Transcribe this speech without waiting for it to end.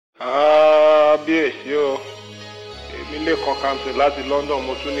kábíyèsí o èmi lè kan kàǹtì láti London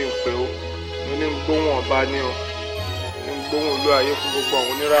mo tún ní pé o mo ní gbóhùn ọba ní o ní gbóhùn olú ayé fún gbogbo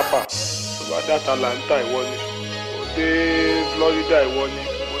àwọn oníràpà tó bá dá Atlanta ìwọ ni mo dé Florida ìwọ ni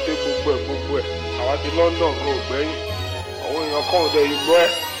mo dé gbogbo ẹ̀ àwa ti London kò gbẹ́yìn àwọn èèyàn kan ò dẹ̀ yìí gbọ́ ẹ̀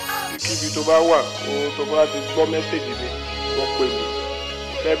kíbi tó bá wà tó bá ti gbọ́ mẹ́sẹ̀gì mi wọ́n pè mí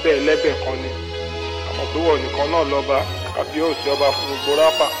ìfẹ́ bẹ́ẹ̀ lẹ́bẹ̀ẹ́ kan ni àmọ́ pé wọ́n nìkan náà lọ́ba kábíyèsí ọba fún gbogbo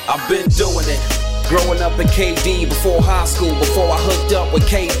rápà. I've been doing it. Growing up in KD, before high school, before I hooked up with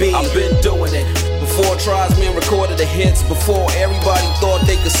Kaybee. I've been doing it. Before Tribesmen recorded the hits, before everybody thought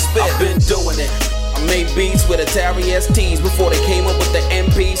they could spit. I've been doing it. I made beats with Atari STs before they came up with the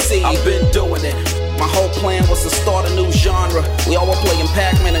MPC. I've been doing it. My whole plan was to start a new genre. We all were playing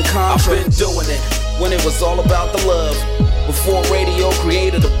Pac-Man and Contra. I've been doing it. When it was all about the love. Before radio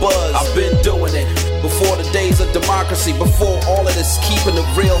created a buzz. I've been doing it. Before the days of democracy. Before all of this keeping the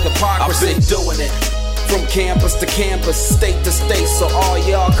real hypocrisy. I've been doing it. From campus to campus, state to state, so all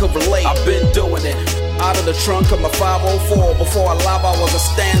y'all could relate. I've been doing it. Out of the trunk of my 504. Before I live, I was a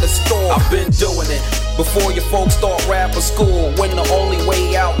standard store. I've been doing it. Before your folks start rap for school, when the only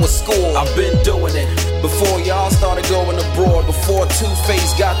way out was school. I've been doing it. Before y'all started going abroad. Before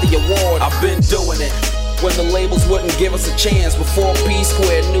Two-Face got the award. I've been doing it. When the labels wouldn't give us a chance. Before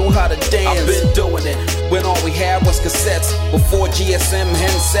P-Square knew how to dance. I've been doing it. When all we had was cassettes. Before GSM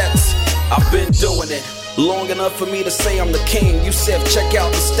handsets. I've been doing it. Long enough for me to say I'm the king. You said check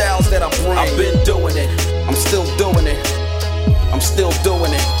out the styles that I bring. I've been doing it. I'm still doing it. I'm still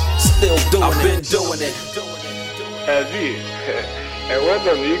doing it. Still doing it. I've been doing it. ElDee, well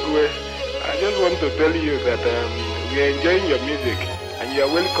done, Igwe. I just want to tell you that we are enjoying your music and you are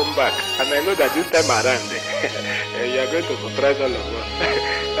welcome back. And I know that this time around you are going to surprise all of us.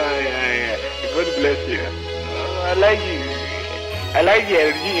 God bless you. I like you. I like you,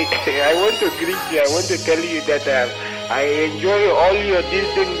 ElDee. I want to greet you. I want to tell you that I enjoy all your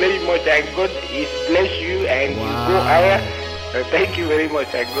things very much. And God is bless you and you go higher. Thank you very much.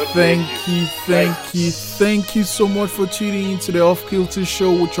 And God bless you. Thank you so much for tuning into the Off Kilter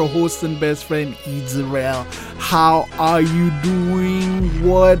Show with your host and best friend Israel. How are you doing?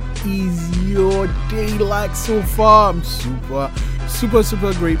 What is your day like so far? I'm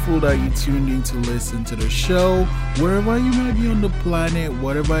super grateful that you tuned in to listen to the show. Wherever you might be on the planet,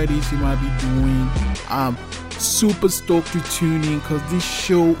 whatever it is you might be doing, I'm super stoked to tune in because this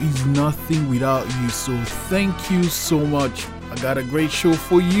show is nothing without you. So thank you so much. I got a great show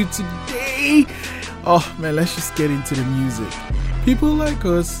for you today. Oh man, let's just get into the music. People like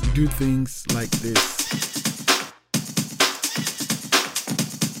us do things like this.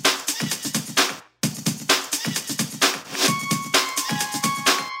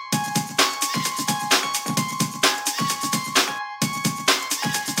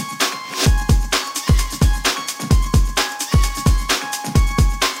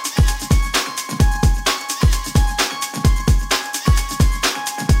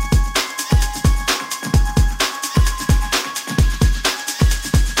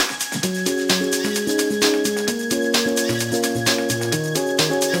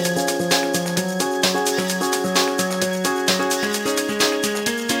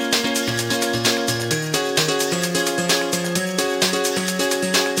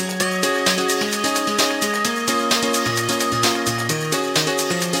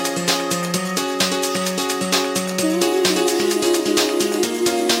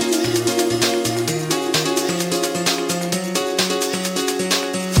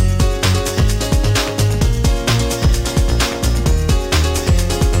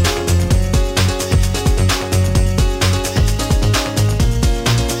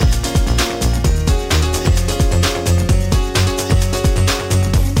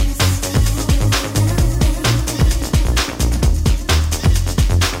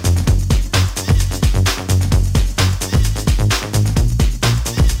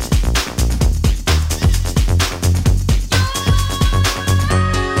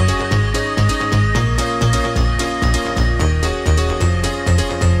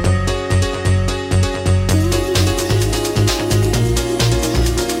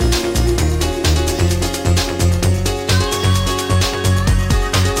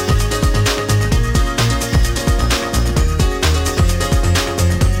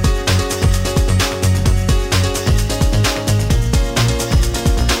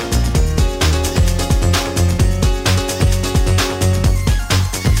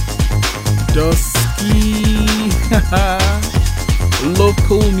 Dusky.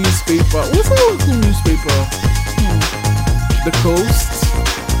 Local newspaper. What's a local newspaper? The Coast.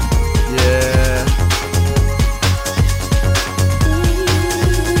 Yeah.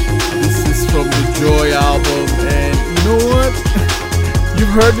 This is from the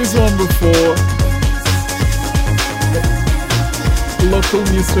heard this one before. Local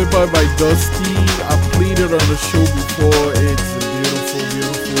newspaper by Dusky. I played it on the show before. It's a beautiful,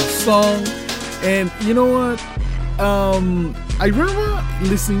 beautiful song. And you know what? I remember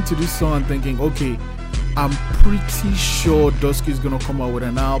listening to this song and thinking, okay, I'm pretty sure Dusky is gonna come out with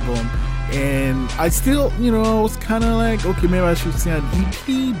an album. And I still, I was kind of like, okay, maybe I should see an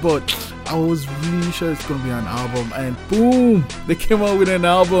EP, but I was really sure it's gonna be an album. And boom, they came out with an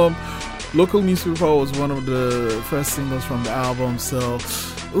album. Local Newspaper was one of the first singles from the album. So,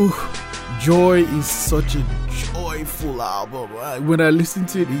 Joy is such a joyful album. When I listen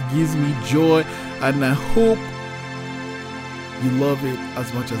to it, it gives me joy, and I hope you love it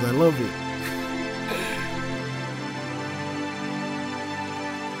as much as I love it.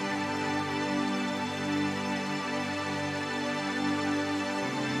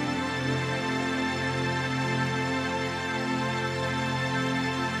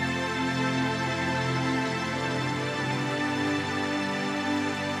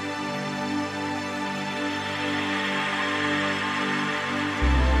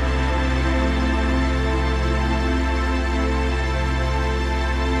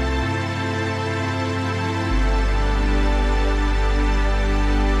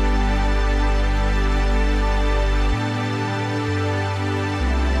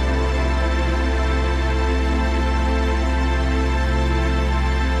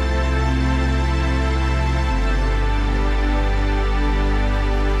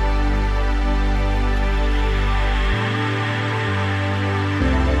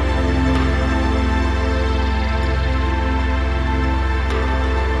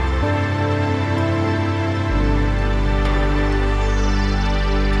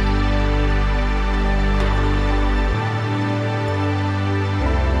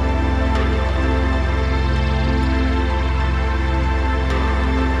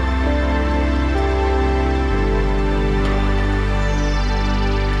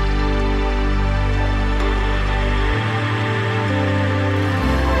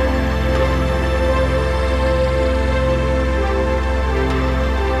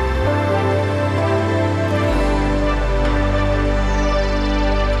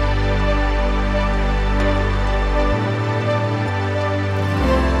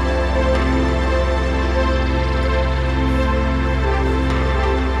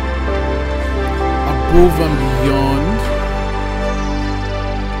 Above and Beyond,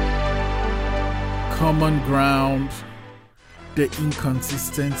 Common Ground, The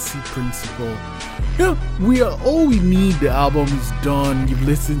Inconsistency Principle. Yeah, we are all we need. The album is done. You've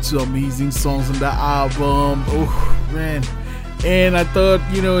listened to amazing songs on the album. Oh man. And I thought,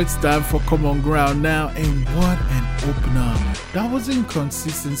 it's time for Common Ground now. And what an opener. That was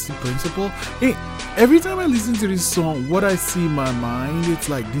Inconsistency Principle. Hey, every time I listen to this song, what I see in my mind, it's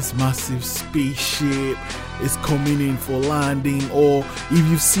like this massive spaceship is coming in for landing. Or if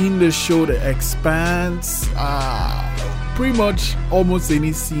you've seen the show The Expanse, pretty much almost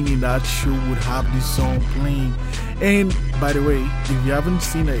any scene in that show would have this song playing. And by the way, if you haven't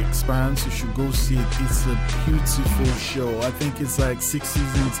seen The Expanse, you should go see it. It's a beautiful show. I think it's like 6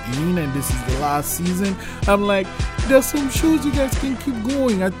 seasons in, and this is the last season. I'm like, there's some shows you guys can keep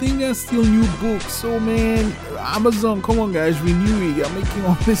going. I think there's still new books. So man, Amazon, come on guys, renew it. You're making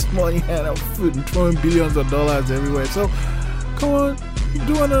all this money and I'm throwing billions of dollars everywhere. So come on,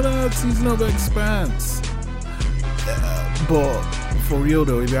 do another season of The Expanse. But for real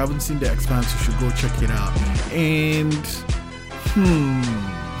though, if you haven't seen The Expanse, you should go check it out. And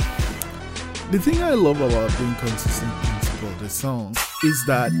the thing I love about the Inconsistent Principle, the song, is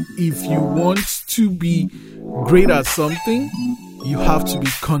that if you want to be great at something, you have to be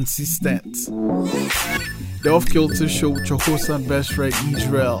consistent. The Off Kilter Show with your host and best friend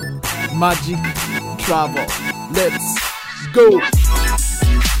Israel. Magic Travel. Let's go.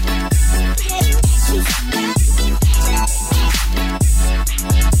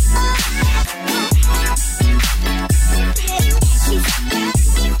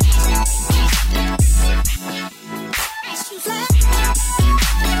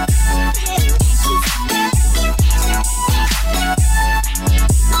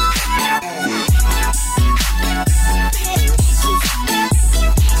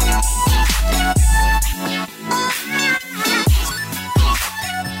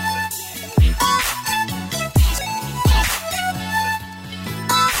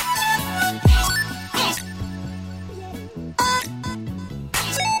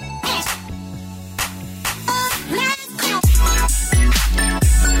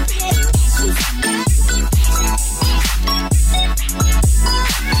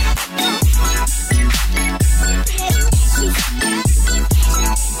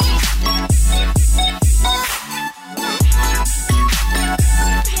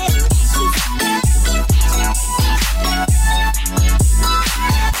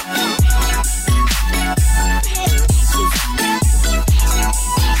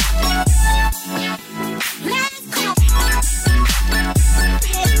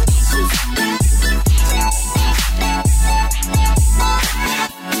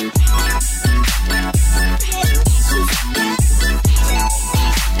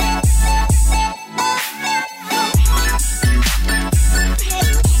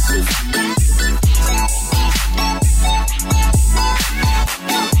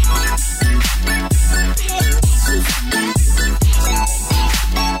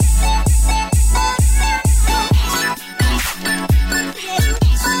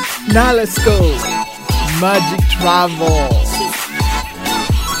 Now let's go. Magic Travel.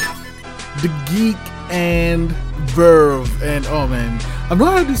 The Geek and Verve. And oh man, I've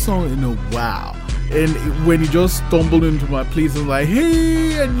not heard this song in a while. And when it just stumbled into my place, I'm like,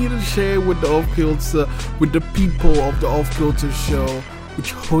 hey, I need to share with the Off Kilter, with the people of the Off Kilter show,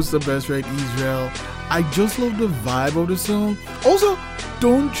 which hosts the Best Right Israel. I just love the vibe of the song. Also,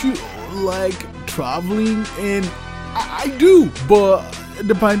 don't you like traveling? And I do, but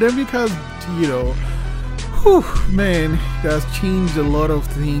the pandemic has, you know, man, it has changed a lot of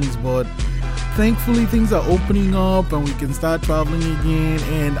things, but thankfully things are opening up and we can start traveling again.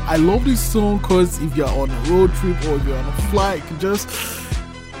 And I love this song because if you're on a road trip or if you're on a flight, you can just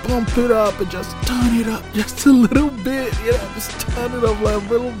bump it up and just turn it up just a little bit, you know, just turn it up like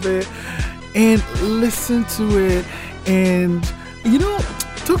a little bit and listen to it. And you know,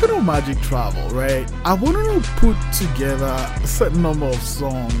 talking about Magic Travel, right, I wanted to put together a certain number of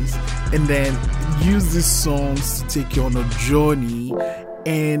songs and then use these songs to take you on a journey.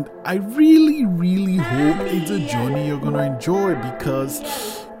 And I really, really hope it's a journey you're gonna enjoy because,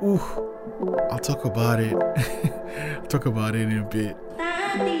 I'll talk about it. I'll talk about it in a bit.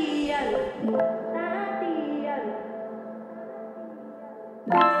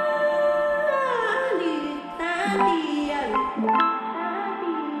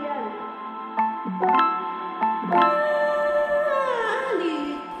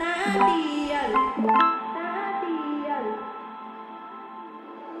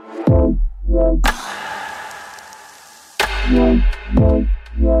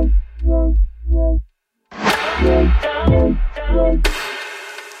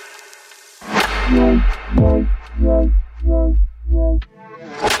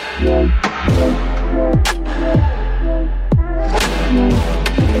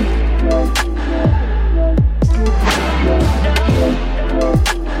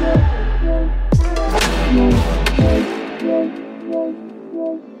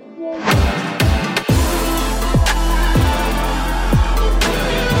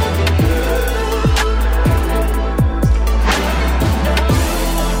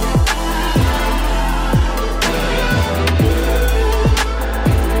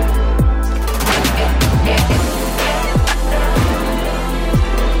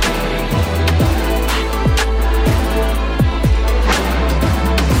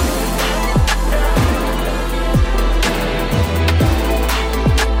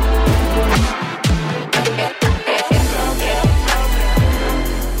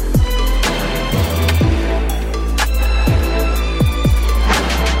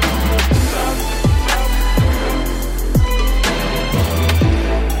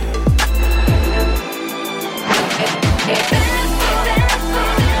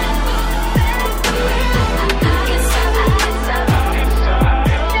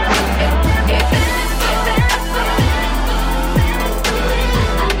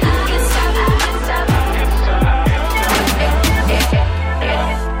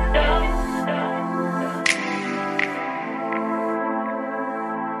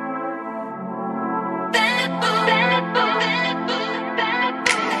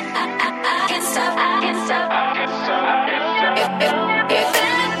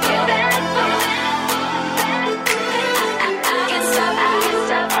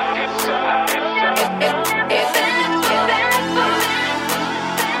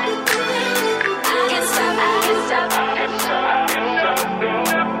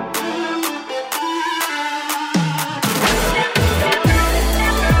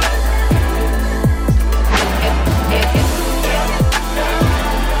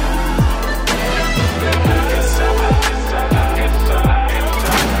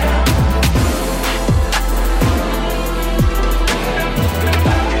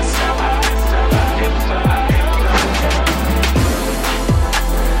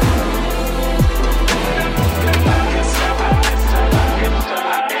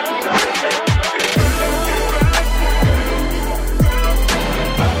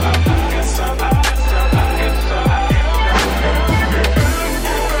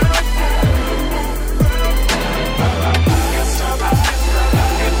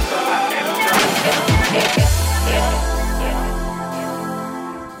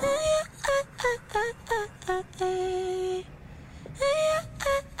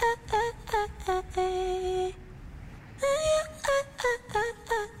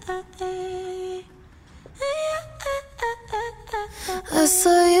 I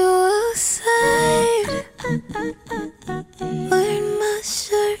saw you outside, wearing my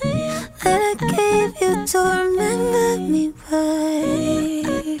shirt that I gave you to remember me by.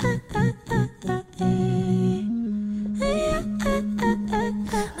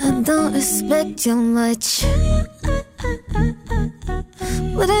 I too much.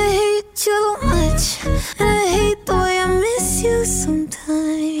 But I hate you much. And I hate the way I miss you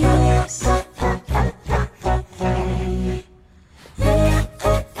sometimes.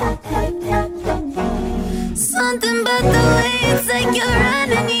 Something about the way it's like you're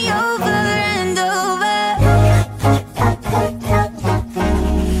running me over and over.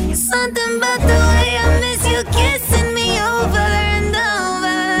 Something about the way I miss you kissing me over and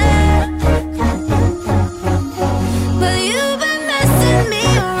over. But you've been messing me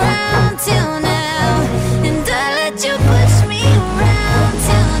around till now, and I let you push me around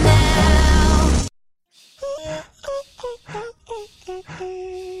till now.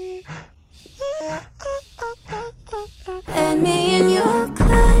 And me in your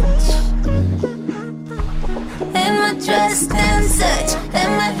clutch, and my trust and such,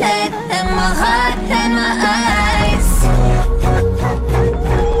 and my head, and my heart, and my eyes.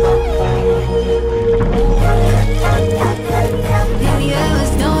 Maybe I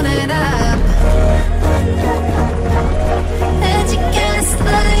was doing it up, and you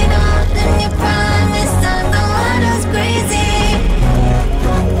gaslight on, and you promised I'm the one who's crazy.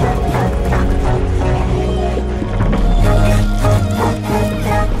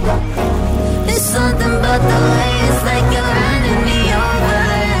 There's something about the way it's like you're running me over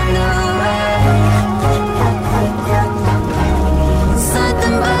and over.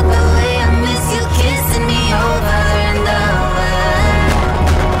 Something about the way I miss you kissing me over and over.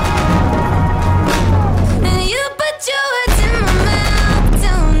 And you put your words in my mouth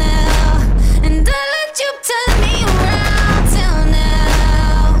till now, and I let you turn me around till now.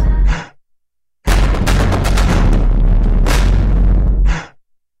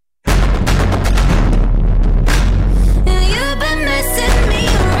 And you've been messing me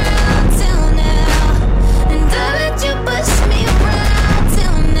around till now, and I let you push me around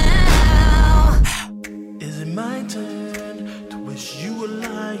till now. Is it my turn to wish you were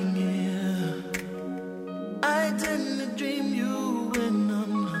lying here? I tend to dream you when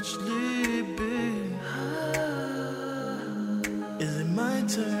I'm not sleeping. Is it my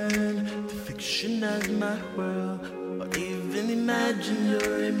turn to fictionize my world, or even imagine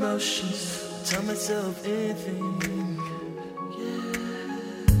your emotions? Tell myself anything. Yeah.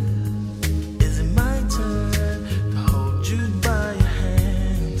 Is it my turn to hold you by your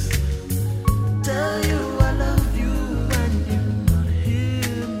hands? Tell you I love you and you not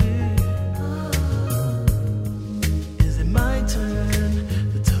hear me. Is it my turn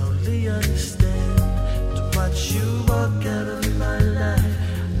to totally understand, to watch you walk out of my life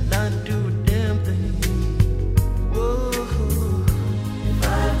and not do a damn thing? Whoa. If I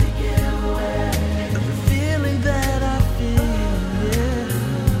could get away, every feeling that I feel, yeah.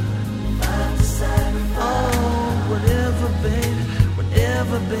 If I have to sacrifice, oh, whatever, baby,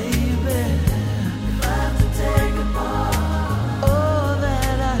 whatever, baby. If I have to take apart all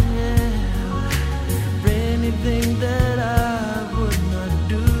that I am, for anything that I would not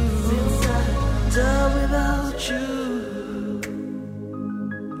do, since I die without you.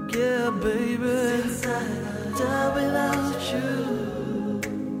 Yeah, baby, since I die without you.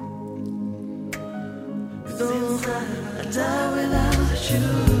 Since I die without you.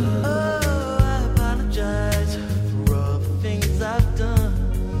 Oh, I apologize for all the things I've done,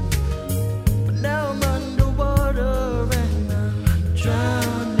 but now I'm underwater and I'm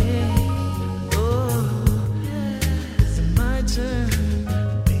drowning. Oh, is it my turn to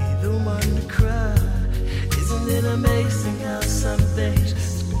be the one to cry? Isn't it amazing how some things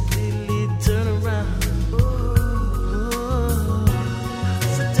just completely turn around?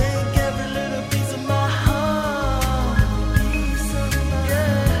 So take every little piece of my heart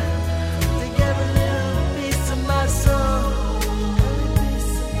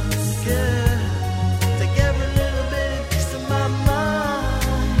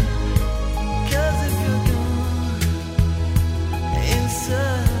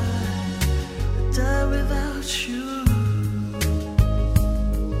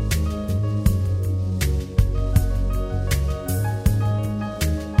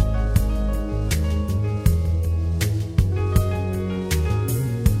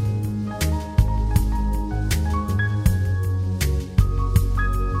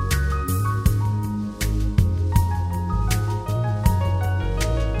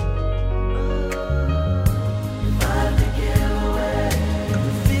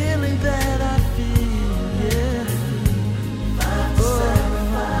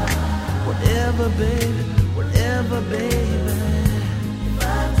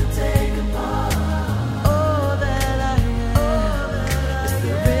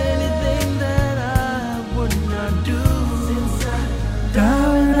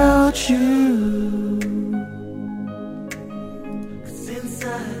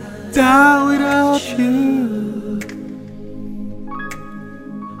down without you.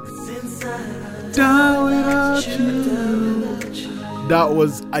 Down without you. That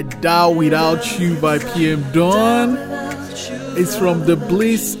was I Die Without You by PM Dawn. It's from the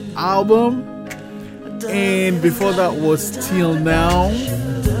Bliss album. And before that was Till Now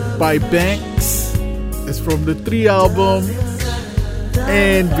by Banks. It's from the 3 album.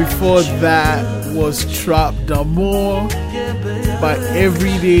 And before that was Trap D'Amour by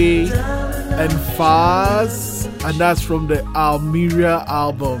Everydayz and Phazz. And that's from the Almeria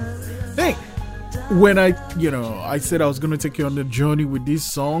album. Hey, when I said I was going to take you on the journey with this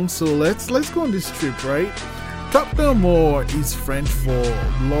song, so let's go on this trip, right? Trap D'Amour is French for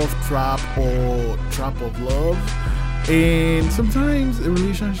love trap or trap of love. And sometimes a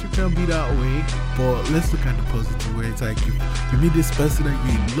relationship can be that way, but let's look at the positive way. It's like you meet this person that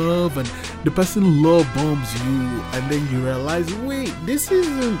you love, and the person love bombs you, and then you realize, wait, this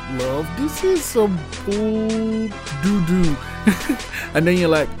isn't love, this is some bull doo-doo. And then you're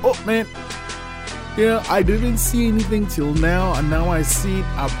like, oh man, yeah, I didn't see anything till now, and now I see it,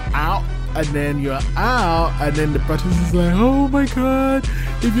 I'm out. And then you're out, and then the person is like, oh my god,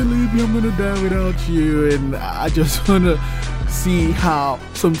 if you leave me, I'm gonna die without you. And I just wanna see how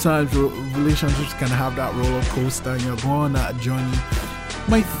sometimes relationships can have that roller coaster and you're going on that journey.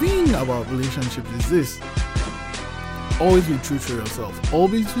 My thing about relationships is this: always be true to yourself.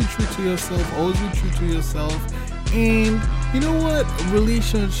 Always be true to yourself. Always be true to yourself. And you know what?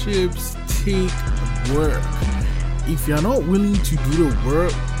 Relationships take work. If you're not willing to do the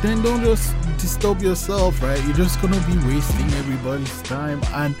work, then don't just disturb yourself, right? You're just gonna be wasting everybody's time,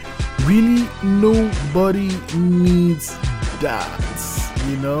 and really nobody needs that,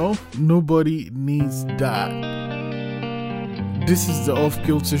 nobody needs that. This is the Off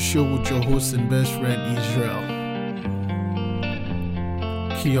Kilter Show with your host and best friend Israel,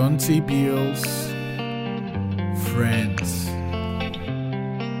 Keonte Beals, Friends.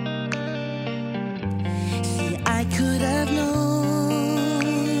 I could have known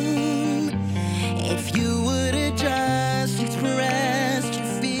if you would have just expressed your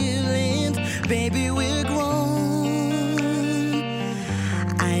feelings. Baby, we're grown.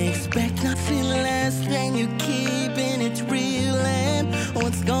 I expect nothing less than you keeping it real and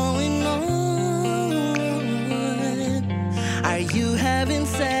what's going on. Are you having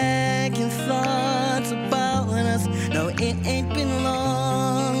second thoughts about us? No, it ain't been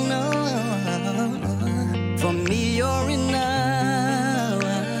long, no. For me, you're enough,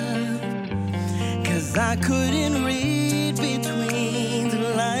 'cause I couldn't read between the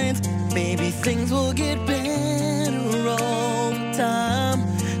lines. Maybe things will get better over time,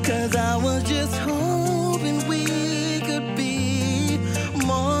 'cause I was just hoping we could be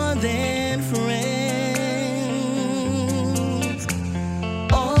more than friends.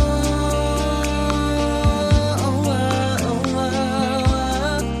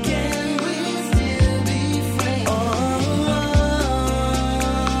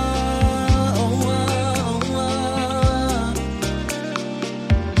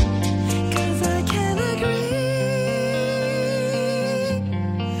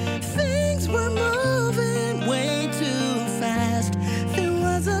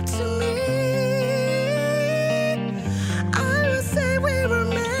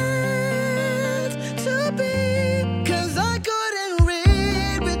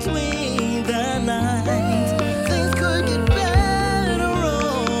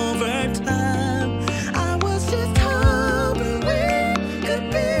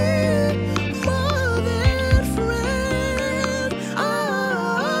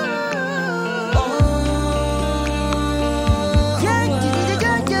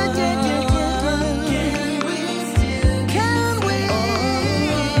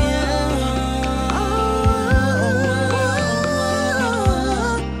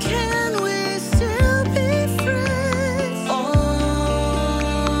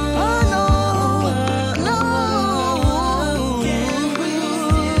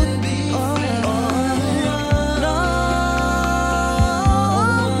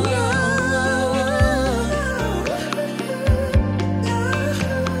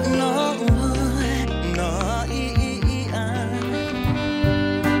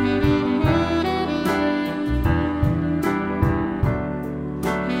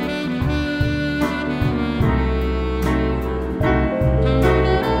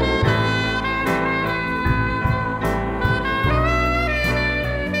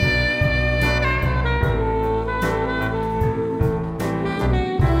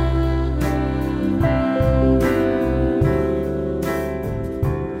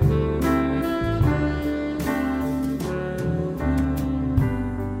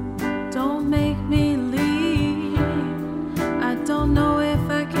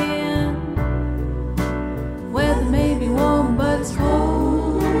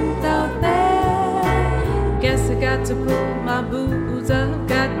 knows I've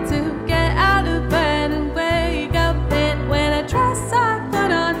got to get out of bed and wake up. And when I dress, I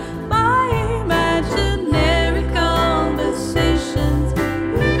put on my imaginary conversations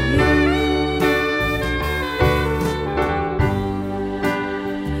with you.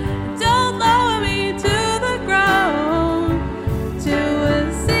 Don't lower me to the ground, to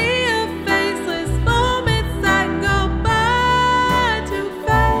a sea of faceless moments that go by too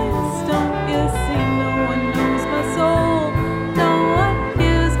fast. Don't you see, no one knows my soul, no one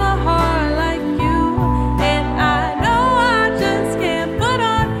hears my heart like you. And I know I just can't put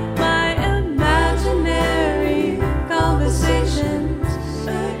on my imaginary conversations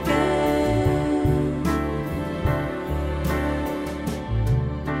again.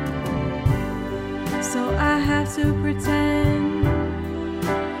 So I have to pretend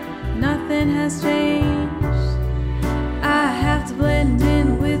nothing has changed. I have to blend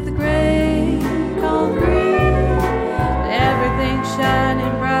in with the gray concrete. Everything's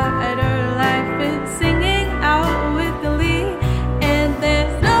shining brighter, life is singing out with the lead. And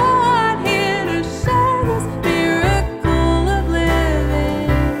there's no one here to share this miracle of living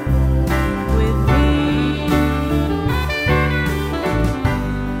with me.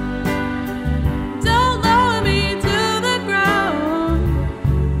 Don't lower me to the ground,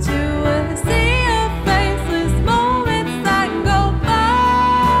 to a sea of faceless moments that go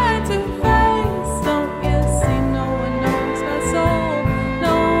by too fast. Don't you see, no one knows my soul,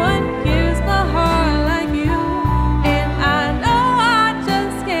 no one hears my heart like you. And I know I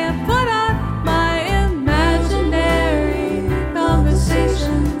just can't put on my imaginary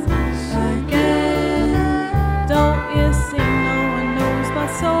conversations again. Don't you see, no one knows my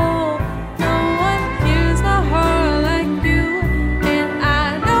soul, no one hears my heart like you. And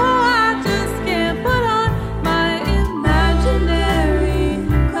I know I just can't put on my imaginary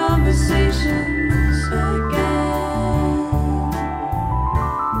conversations again.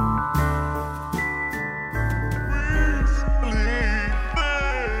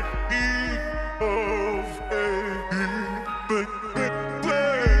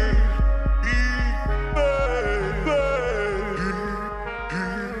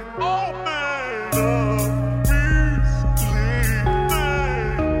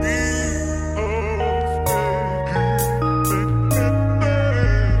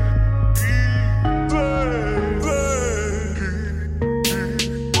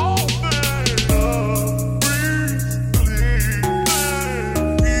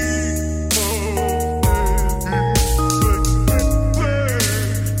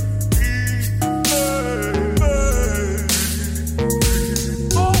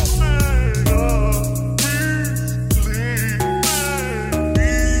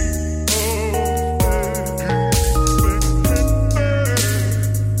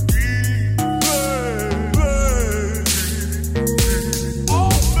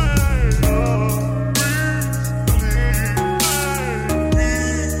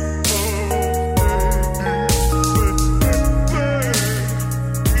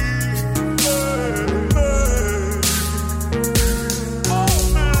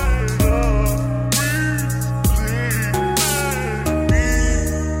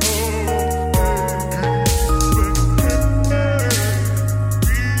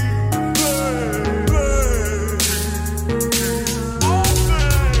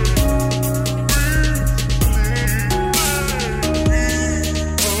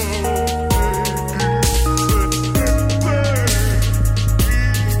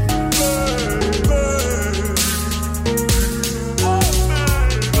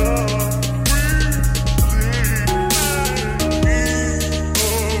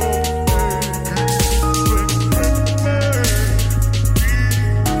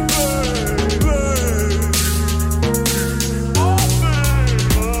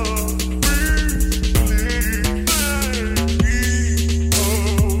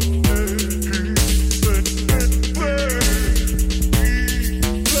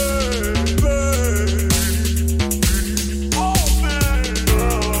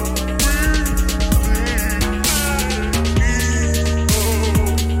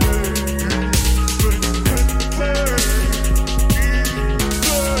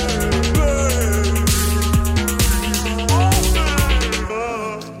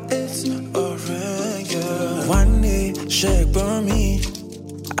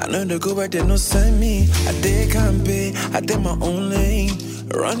 to go right there, no send me. I did can't be, I did my own lane.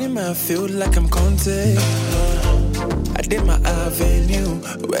 Running my field like I'm Keonte. I did my avenue.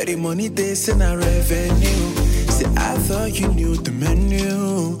 Where the money they send our revenue. See, I thought you knew the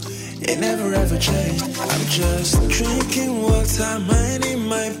menu. It never ever changed. I'm just drinking water, minding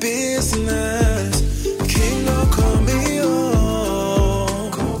my business. King, don't call me on.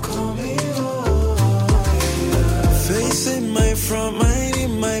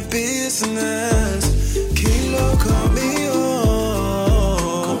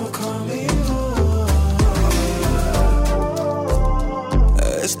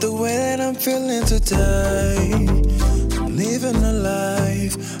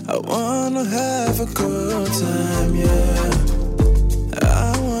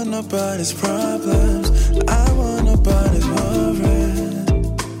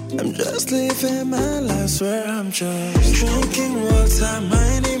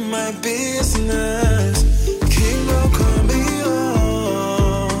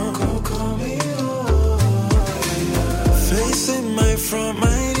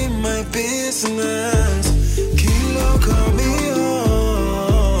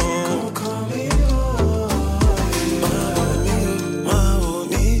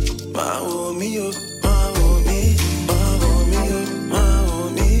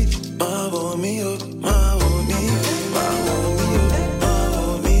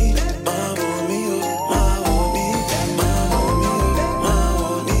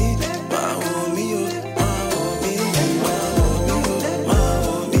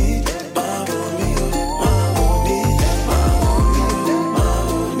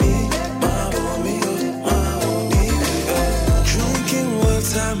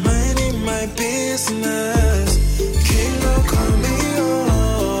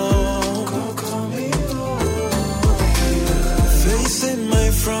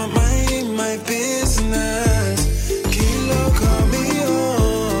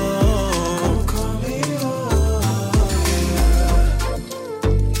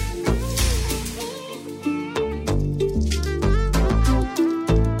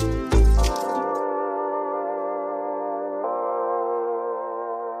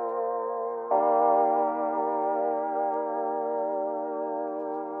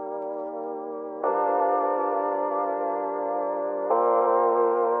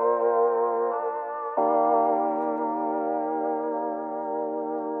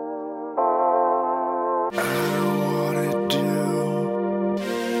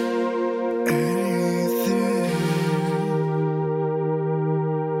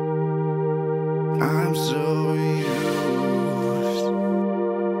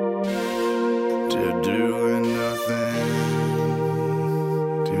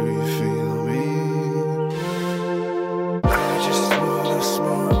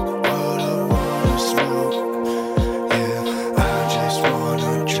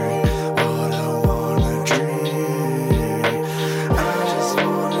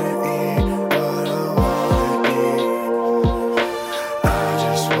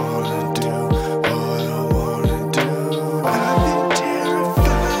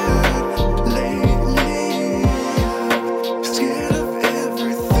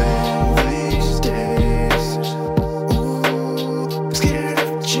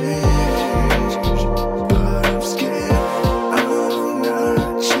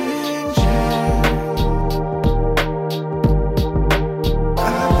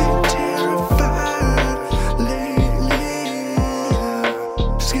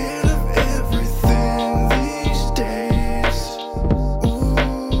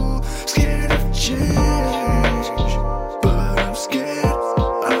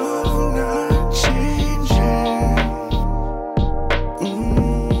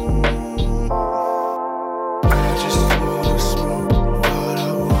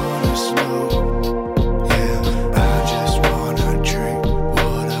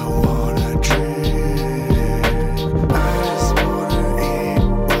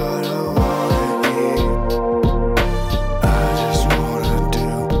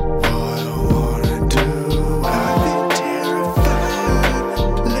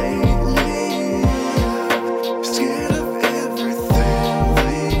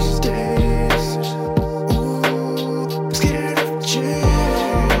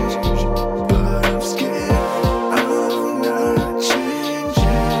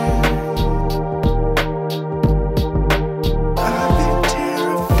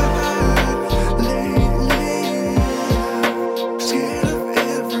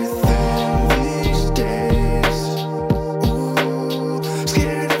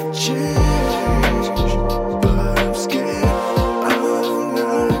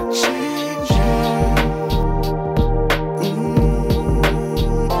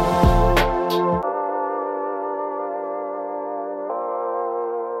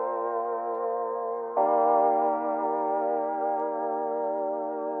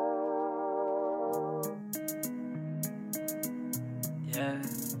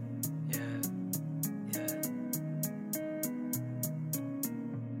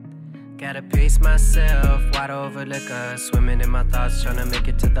 Gotta pace myself, wide over liquor. Swimming in my thoughts, trying to make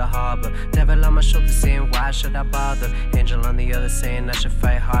it to the harbor. Devil on my shoulder saying, why should I bother? Angel on the other saying, I should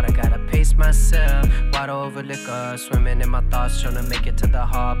fight harder. Gotta pace myself, wide over liquor. Swimming in my thoughts, trying to make it to the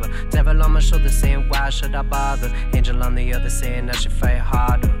harbor. Devil on my shoulder saying, why should I bother? Angel on the other saying, I should fight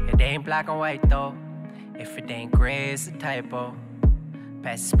harder. It ain't black and white though. If it ain't gray, it's a typo.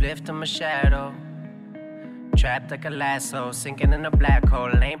 Pass a spliff to my shadow. Trapped like a lasso, sinking in a black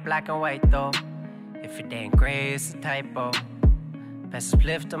hole. It ain't black and white though. If it ain't gray, it's a typo. Pass a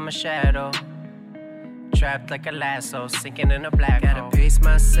spliff to my shadow. Trapped like a lasso, sinking in a black hole. Gotta pace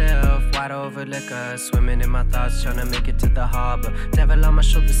myself, wide over liquor. Swimming in my thoughts, trying to make it to the harbor. Devil on my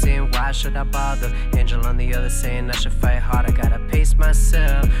shoulder saying, why should I bother? Angel on the other saying, I should fight harder. Gotta pace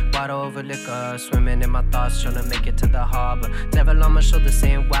myself, wide over liquor. Swimming in my thoughts, trying to make it to the harbor. Devil on my shoulder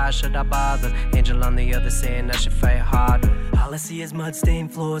saying, why should I bother? Angel on the other saying, I should fight harder. All I see is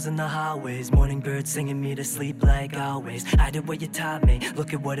mud-stained floors in the highways. Morning birds singing me to sleep like always. I did what you taught me,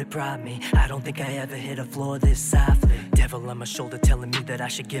 look at what it brought me. I don't think I ever hit a floor this softly. Devil on my shoulder telling me that I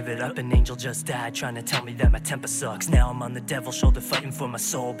should give it up. An angel just died trying to tell me that my temper sucks. Now I'm on the devil's shoulder fighting for my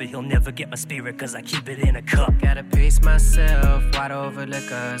soul, but he'll never get my spirit cause I keep it in a cup. Gotta pace myself, wide over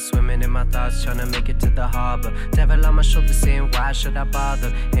liquor. Swimming in my thoughts, trying to make it to the harbor. Devil on my shoulder saying, why should I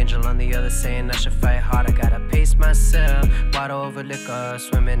bother? Angel on the other saying, I should fight harder. Gotta pace myself, wide over liquor.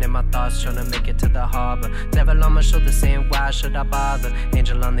 Swimming in my thoughts, trying to make it to the harbor. Devil on my shoulder saying, why should I bother?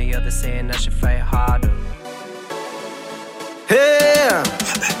 Angel on the other saying, I should fight harder. Yeah,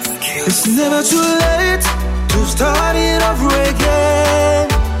 it's never too late to start it over again.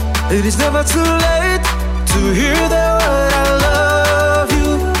 It is never too late to hear the word I love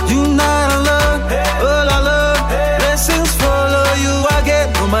you. You not alone, all I love. Blessings follow you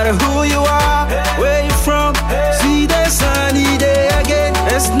again, no matter who you are, where you from. See the sunny day again.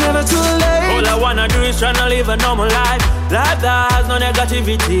 It's never too late. All I wanna do is tryna live a normal life. Life that has no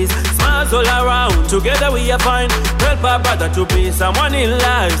negativities. Smiles all around, together we are fine. Help our brother to be someone in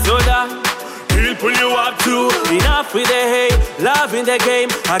life, so that he'll pull you up too. Enough with the hate, love in the game.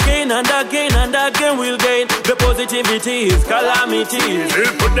 Again and again and again we'll gain. The positivities, calamities,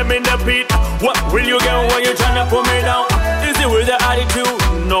 he'll put them in the pit. What will you get when you tryna put me down? Easy with the attitude,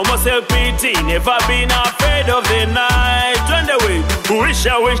 no more self-pity. Never been afraid of the night. Turn the way, wish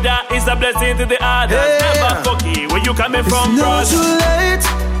that is a blessing to the others. Never fucky, where you coming from, bro? It's never too late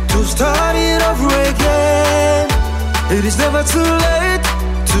to start it over again. It is never too late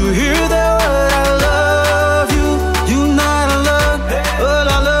to hear the word I love you. You not alone, all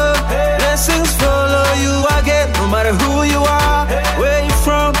I love. Blessings follow you again, no matter who you are, where you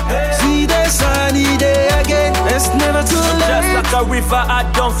from. See the sunny day again. It's never too late. Just like a river, I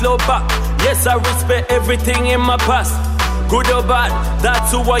don't flow back. Yes, I respect everything in my past. Good or bad,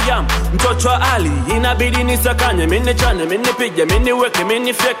 that's who I am. Mtoto Ali, inabidi nisakanye. Mini chane, mini pige, mini weke,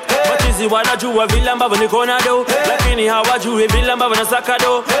 mini fake. Machizi wanajua vile ambavyo niko na do, lakini hawajui vile ambavyo nasaka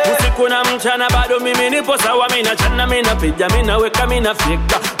do. Usiku na mchana bado mimi nipo sawa. Mina chana, mina pija, mina weka, mina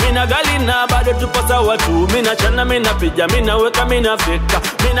fika. Mina galina bado tupo sawa tu. Mina chana, mina pija, mina weka, mina fika.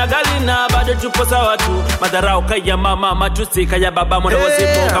 Mina galina bado tupo sawa tu. Madarau kaya mama, matusi kaya baba. Mwana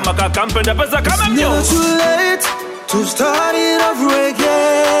wazipo kama kakampenda pesa kama mnyo. It's never too late to start it over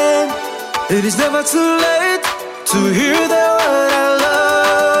again. It is never too late to hear the word I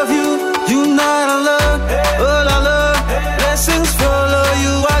love you. You not alone, all I love. Blessings follow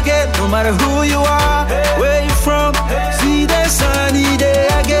you again, no matter who you are, where you from. See the sunny day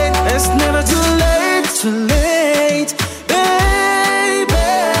again. It's never too late, baby,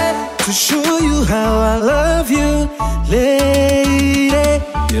 to show you how I love you, lady.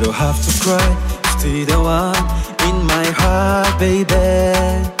 You don't have to cry, stay the one in my heart, baby.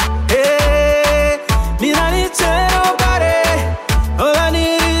 Hey, me not need to nobody. All I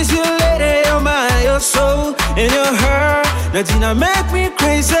need is you, lady. Your mind, your soul, and your heart. Nothing make me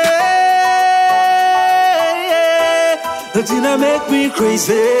crazy. Nothing make me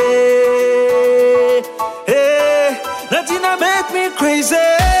crazy. Hey, nothing make me crazy.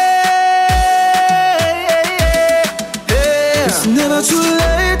 Hey, it's never too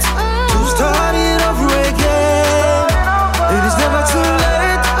late to start it over again. It is never too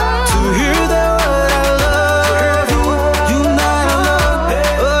late to hear the word I love you. You not alone,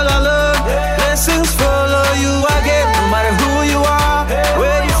 all I love. Blessings follow you again, no matter who you are,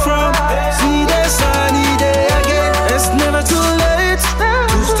 where you from. See the sunny day again. It's never too late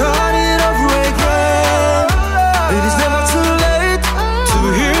to start it over again.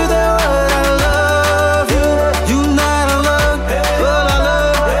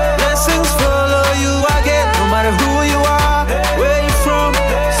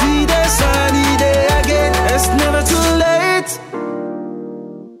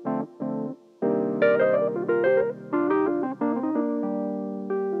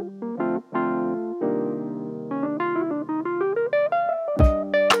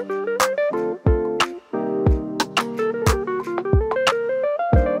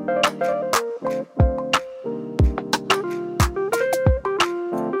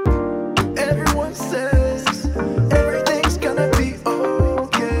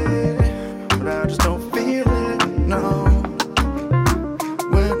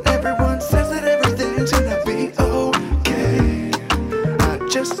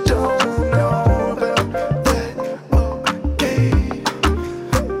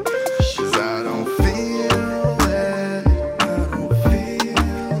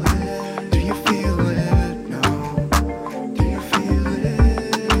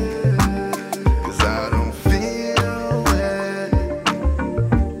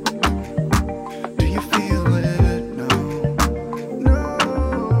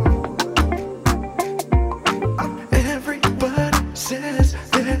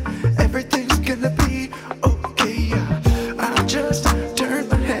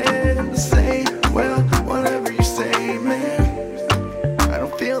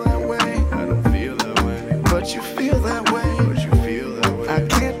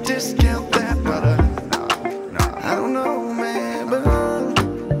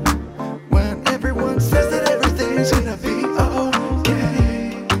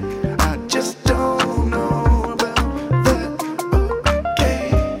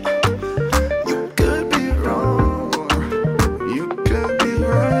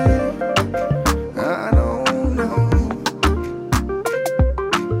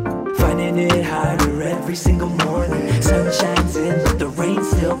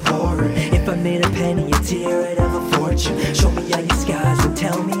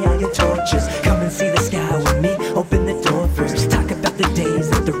 tell me all your tortures. Come and see the sky with me, open the door first. Talk about the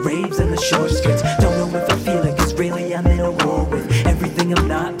days of the raves and the short skirts. Don't know if I feel it, cause really I'm in a war with everything I'm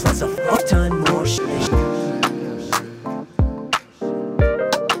not, plus a fuck ton more shit.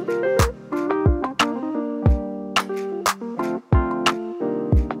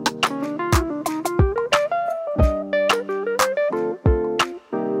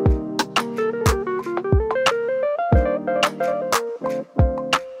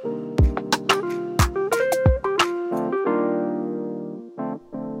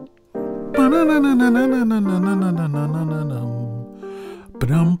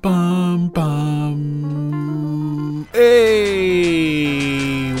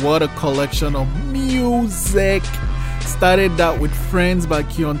 Hey, what a collection of music. Started that with Friends by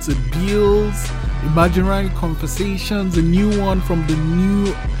Keonte Beals, Imaginary Conversations, a new one from the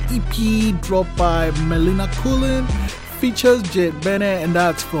new EP dropped by Melina Coolen, features Jade Bennett, and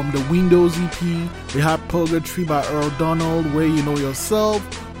that's from the Windows EP. We had Purgatory by Earl Donald, Where You Know Yourself,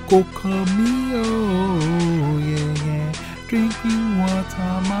 Ko Kanmi, oh yeah, yeah. Drinking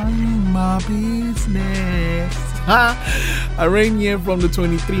water, minding my business. Arenye from the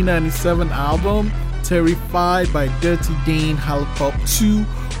 2397 album, Terrified by Dirty Dane, Halipop 2,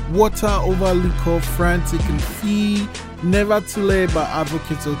 Water Over Liquor, Frantik and Phee, Never Too Late by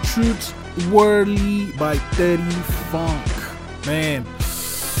Advocates of Truth, Wurli by 30 Phunk. Man,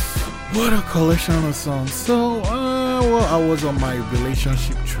 what a collection of songs. So, well, I was on my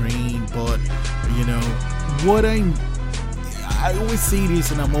relationship train, but you know what I always say this,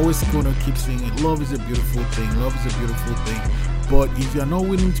 and I'm always gonna keep saying it. Love is a beautiful thing. Love is a beautiful thing. But if you're not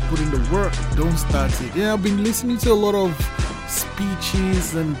willing to put in the work, don't start it. Yeah, I've been listening to a lot of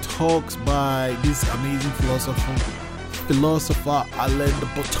speeches and talks by this amazing philosopher Alain de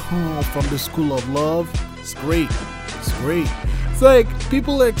Botton from the School of Love. It's great. It's great. It's like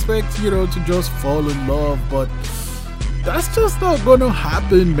people expect, you know, to just fall in love, but that's just not gonna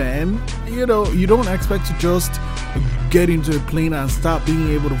happen, man. You know, you don't expect to just get into a plane and start being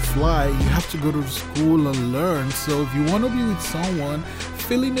able to fly. You have to go to school and learn. So if you want to be with someone,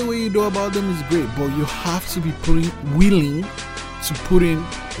 feeling the way you do about them is great, but you have to be willing to put in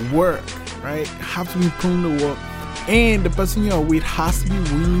work, right? You have to be putting the work, and the person you're with has to be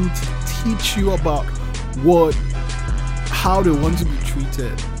willing to teach you about how they want to be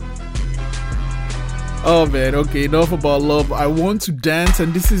treated. Oh man, okay, enough about love. I want to dance,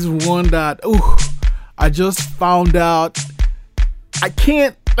 and this is one that I just found out. I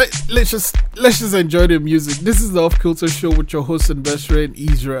can't. Let's just enjoy the music. This is the Off Kilter Show with your host and best friend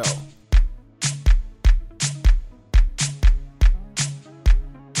Israel.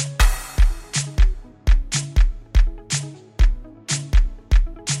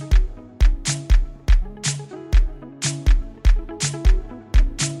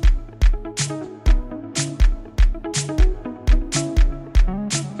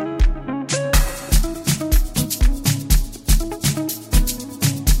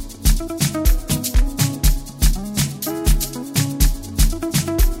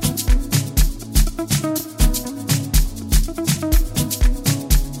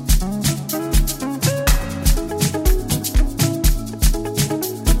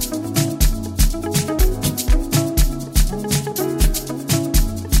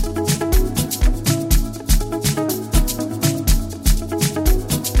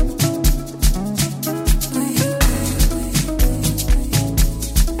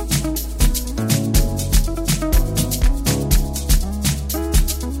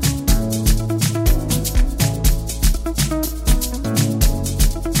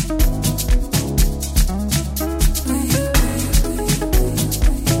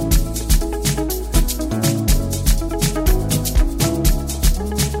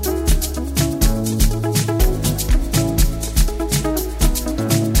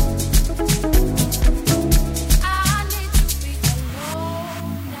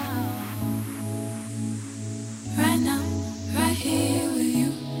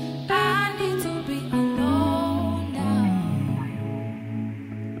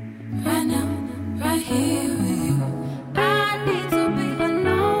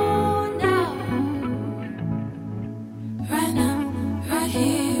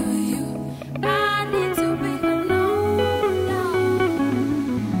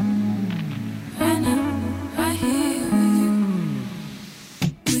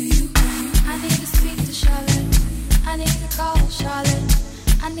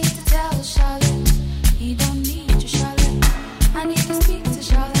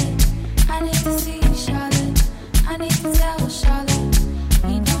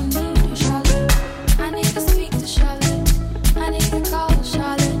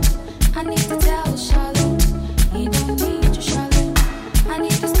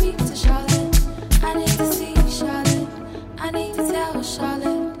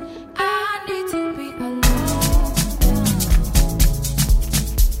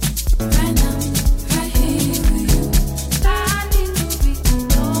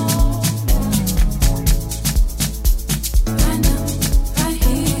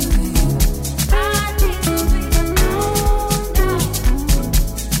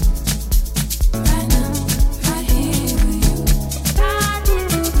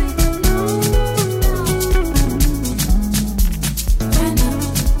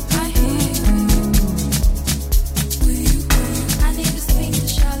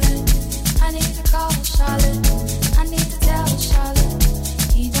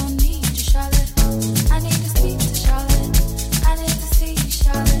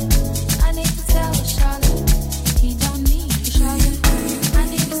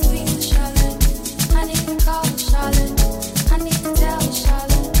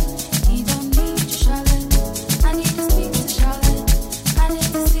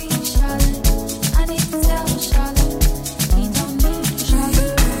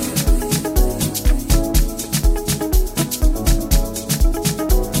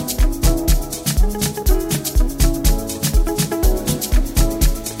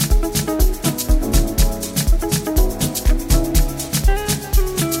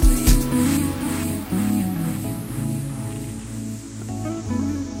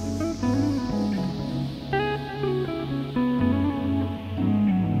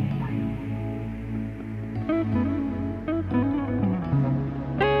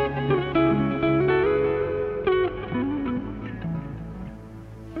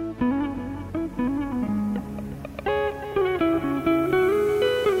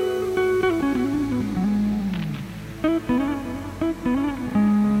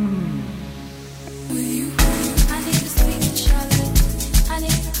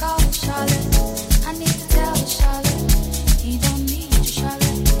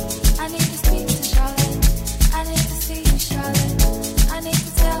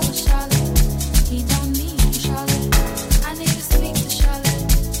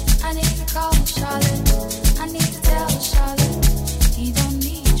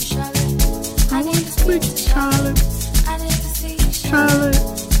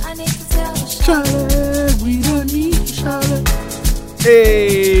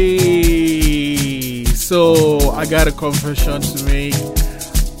 I got a confession to make.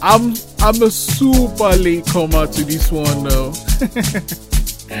 I'm a super late comer to this one though.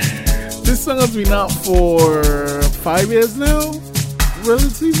 This song has been out for 5 years now,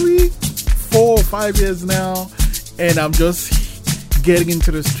 relatively 4 or 5 years now, and I'm just getting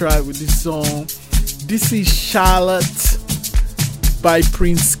into the stride with this song. This is Charlotte by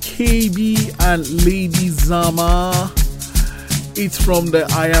Prince Kaybee and Lady Zamar. It's from the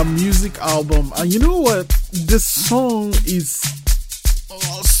I Am Music album, and you know what? This song is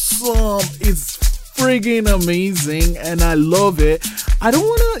awesome. It's friggin' amazing, and I love it. I don't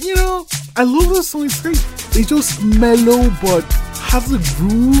wanna, I love this song. It's great. It's just mellow, but has a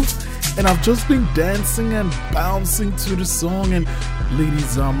groove, and I've just been dancing and bouncing to the song. And Lady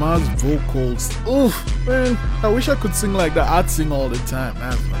Zamar's vocals, oh man, I wish I could sing like that. I'd sing all the time.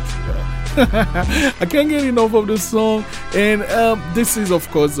 That's not true though. I can't get enough of this song. And this is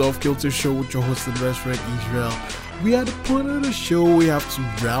of course the Off Kilter Show with your host and best friend Israel. We are at the point of the show we have to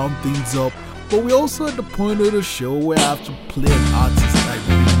round things up, but we also at the point of the show where I have to play an artist I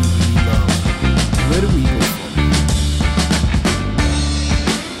really, really love. Where do we go from?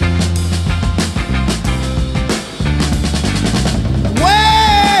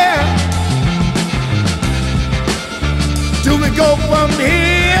 Do we go from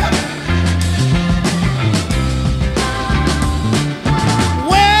here?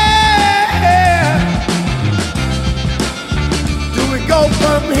 Where do we go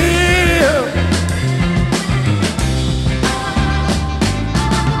from here?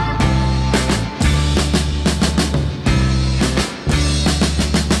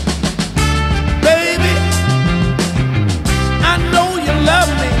 Baby, I know you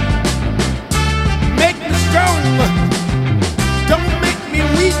love me. Make me strong. Don't make me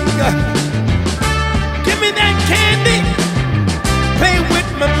weak. Give me that candy. Play with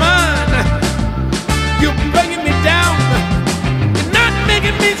my mind. You're bringing me down. You're not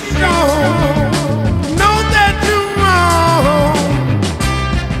making me strong. Know that you're wrong.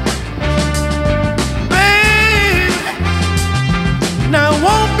 Baby, now it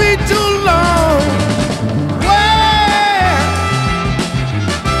won't be too long. Where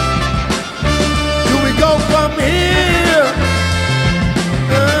do we go from here?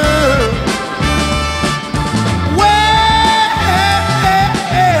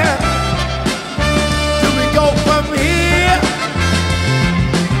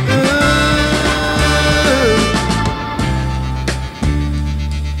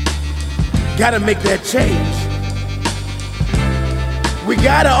 Gotta make that change. We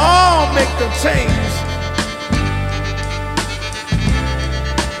gotta all make the change.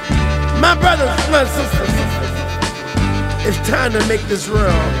 My brothers, my sisters, it's time to make this world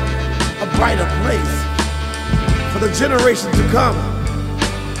a brighter place for the generation to come.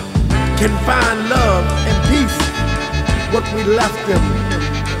 Can find love and peace, what we left them.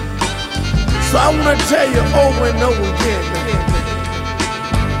 So I wanna tell you over and over again,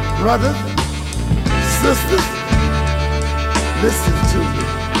 brothers, sisters, listen to me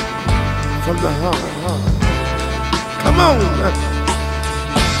from the heart. Come on.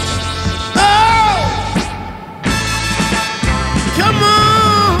 Oh! Come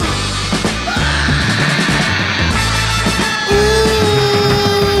on.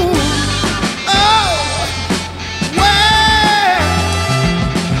 Ooh. Oh! Where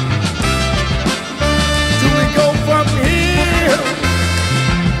do we go from here?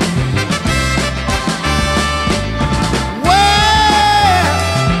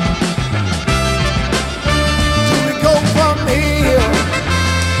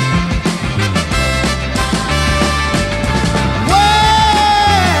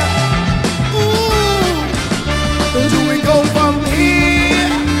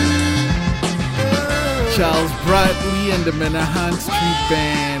 And the Menahan Street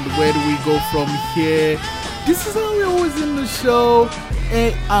Band. Where do we go from here? This is how we always end the show,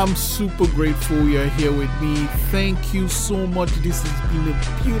 and I'm super grateful you're here with me. Thank you so much. This has been a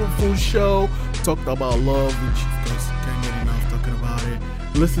beautiful show. Talked about love, which of course you can't get enough talking about it.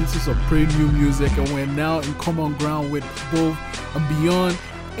 Listen to some pretty new music, and we're now in common ground with both and beyond.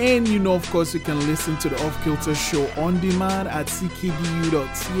 And of course, you can listen to the Off Kilter Show on demand at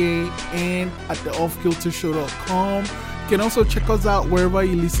ckdu.ca and at theoffkiltershow.com. You can also check us out wherever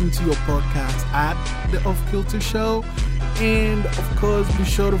you listen to your podcast at The Off Kilter Show. And of course, be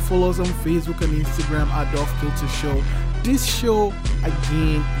sure to follow us on Facebook and Instagram at The Off Kilter Show. This show,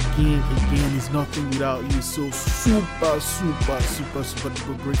 again, is nothing without you. So super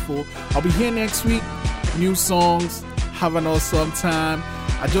duper grateful. I'll be here next week. New songs. Have an awesome time.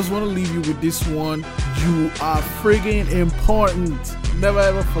 I just want to leave you with this one. You are friggin' important. Never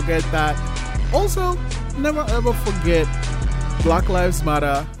ever forget that. Also, never ever forget, Black Lives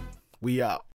Matter. We out.